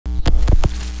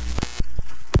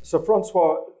So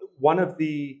Francois, one of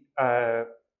the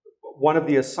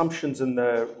assumptions in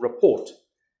the report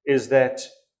is that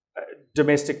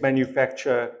domestic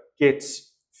manufacture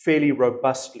gets fairly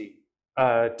robustly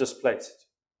displaced,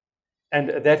 and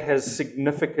that has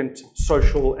significant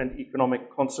social and economic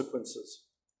consequences.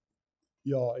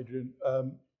 Yeah, Adrian.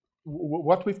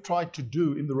 What we've tried to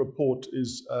do in the report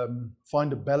is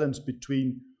find a balance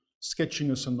between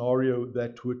sketching a scenario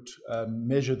that would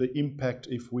measure the impact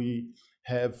if we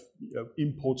have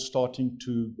imports starting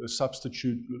to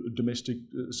substitute domestic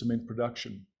cement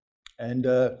production. And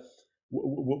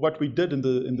what we did in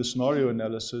the scenario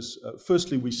analysis,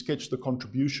 firstly, we sketched the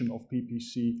contribution of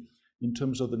PPC in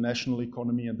terms of the national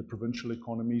economy and the provincial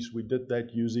economies. We did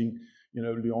that using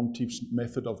Leontief's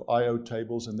method of IO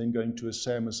tables, and then going to a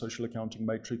SAM, a social accounting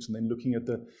matrix, and then looking at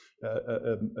the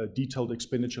detailed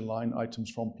expenditure line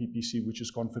items from PPC, which is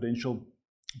confidential,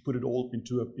 put it all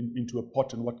into a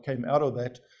pot. And what came out of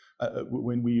that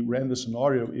when we ran the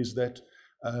scenario is that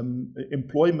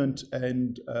employment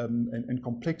and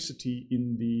complexity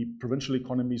in the provincial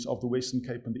economies of the Western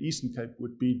Cape and the Eastern Cape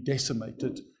would be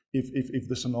decimated if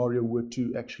the scenario were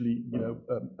to actually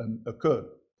occur.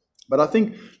 But I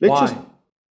think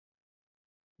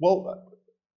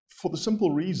for the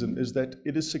simple reason is that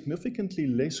it is significantly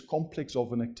less complex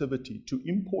of an activity to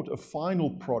import a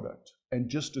final product and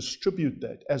just distribute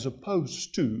that, as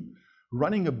opposed to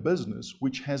running a business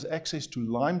which has access to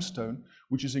limestone,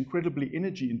 which is incredibly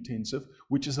energy intensive,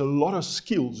 which is a lot of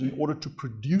skills in order to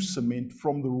produce cement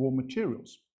from the raw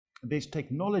materials. There's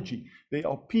technology, there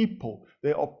are people,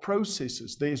 there are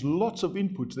processes, there's lots of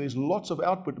inputs, there's lots of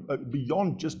output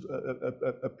beyond just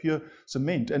a pure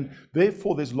cement, and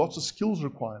therefore there's lots of skills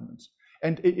requirements.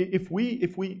 And if we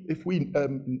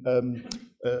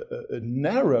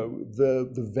narrow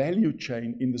the value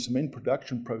chain in the cement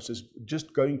production process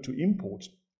just going to imports,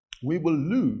 we will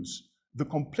lose the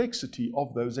complexity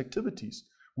of those activities.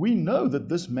 We know that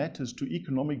this matters to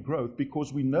economic growth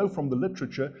because we know from the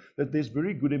literature that there's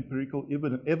very good empirical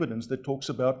evidence that talks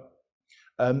about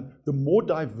the more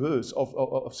diverse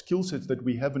of skill sets that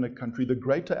we have in a country, the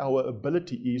greater our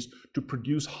ability is to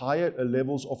produce higher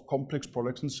levels of complex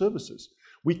products and services.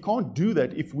 We can't do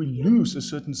that if we lose a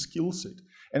certain skill set.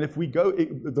 And if we go,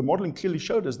 the modeling clearly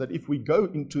showed us that if we go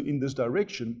in this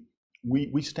direction,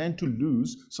 we stand to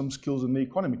lose some skills in the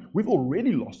economy. We've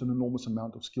already lost an enormous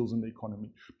amount of skills in the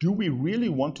economy. Do we really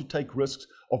want to take risks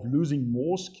of losing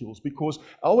more skills? Because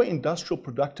our industrial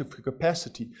productive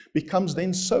capacity becomes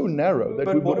then so narrow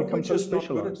that we will become so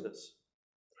specialized.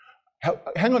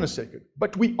 Hang on a second.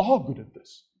 But we are good at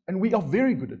this. And we are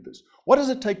very good at this. What does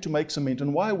it take to make cement,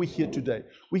 and why are we here today?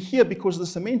 We're here because the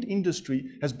cement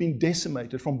industry has been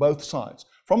decimated from both sides,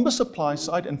 from the supply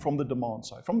side and from the demand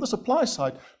side. From the supply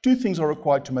side, two things are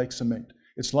required to make cement.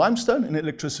 It's limestone and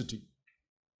electricity.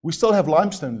 We still have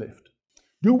limestone left.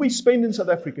 Do we spend in South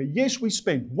Africa? Yes, we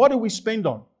spend. What do we spend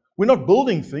on? We're not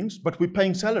building things, but we're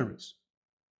paying salaries.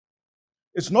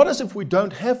 It's not as if we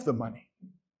don't have the money.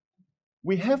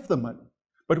 We have the money.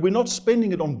 But we're not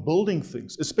spending it on building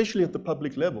things, especially at the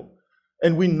public level.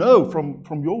 And we know from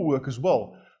your work as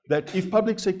well that if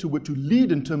public sector were to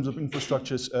lead in terms of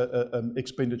infrastructure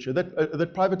expenditure,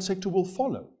 that private sector will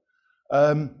follow.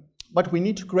 But we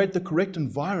need to create the correct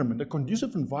environment, a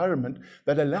conducive environment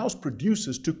that allows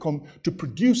producers to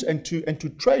produce and to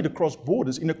trade across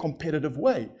borders in a competitive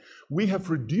way. We have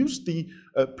reduced the,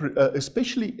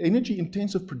 especially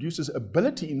energy-intensive producers'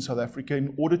 ability in South Africa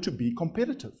in order to be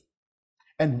competitive.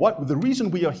 And the reason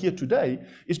we are here today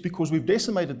is because we've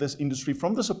decimated this industry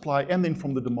from the supply and then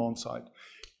from the demand side.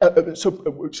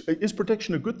 Is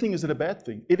protection a good thing? Is it a bad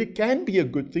thing? It can be a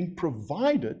good thing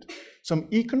provided some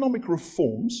economic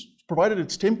reforms, provided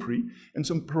it's temporary,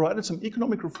 and provided some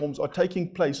economic reforms are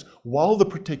taking place while the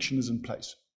protection is in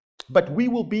place. But we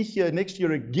will be here next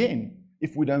year again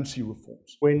if we don't see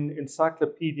reforms. When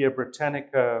Encyclopedia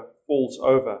Britannica falls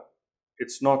over,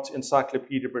 it's not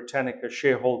Encyclopedia Britannica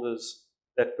shareholders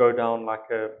that go down like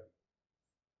a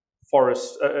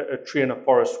forest, a tree in a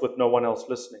forest with no one else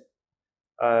listening.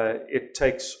 It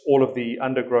takes all of the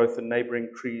undergrowth and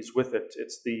neighboring trees with it.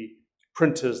 It's the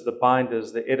printers, the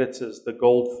binders, the editors, the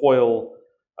gold foil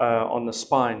on the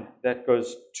spine, that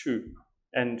goes too.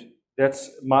 And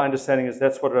that's my understanding is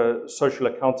that's what a social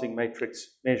accounting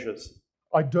matrix measures.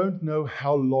 I don't know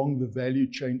how long the value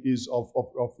chain is of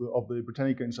the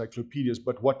Britannica encyclopedias,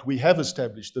 but what we have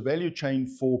established, the value chain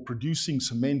for producing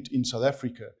cement in South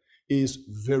Africa is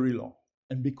very long.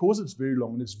 And because it's very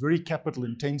long and it's very capital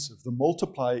intensive, the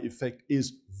multiplier effect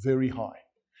is very high.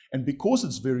 And because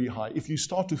it's very high, if you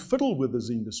start to fiddle with this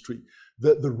industry,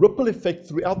 the ripple effect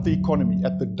throughout the economy,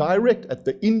 at the direct, at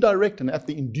the indirect, and at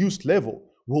the induced level,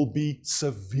 will be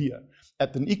severe.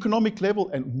 At an economic level,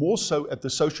 and more so at the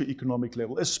socio-economic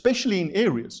level, especially in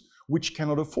areas which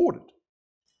cannot afford it.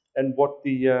 And what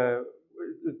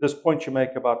this point you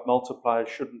make about multipliers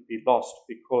shouldn't be lost,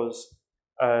 because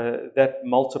that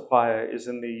multiplier is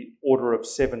in the order of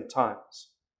 7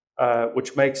 times,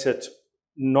 which makes it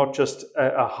not just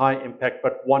a high impact,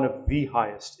 but one of the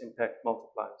highest impact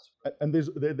multipliers. And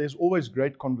there's always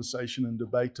great conversation and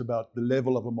debate about the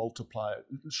level of a multiplier.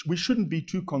 We shouldn't be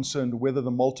too concerned whether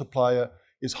the multiplier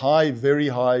is high, very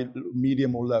high,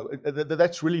 medium, or low.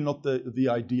 That's really not the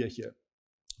idea here.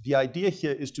 The idea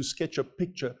here is to sketch a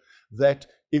picture that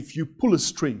if you pull a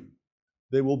string,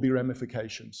 there will be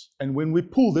ramifications. And when we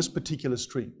pull this particular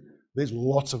string, there's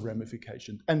lots of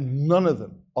ramifications, and none of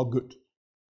them are good.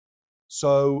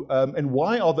 So, and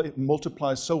why are the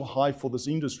multipliers so high for this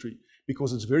industry?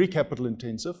 Because it's very capital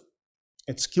intensive,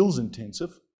 it's skills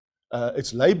intensive,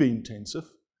 it's labor intensive,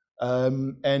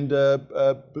 and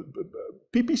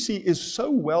PPC is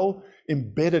so well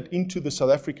embedded into the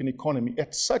South African economy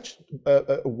at such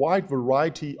a wide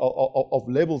variety of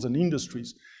levels and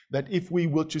industries that if we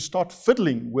were to start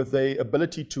fiddling with their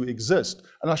ability to exist,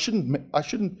 and I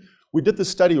shouldn't, we did this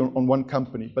study on one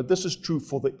company, but this is true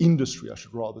for the industry, I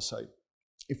should rather say.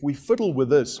 If we fiddle with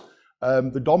this,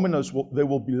 the dominoes, there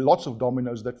will be lots of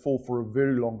dominoes that fall for a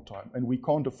very long time, and we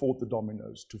can't afford the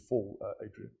dominoes to fall,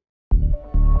 Adrian.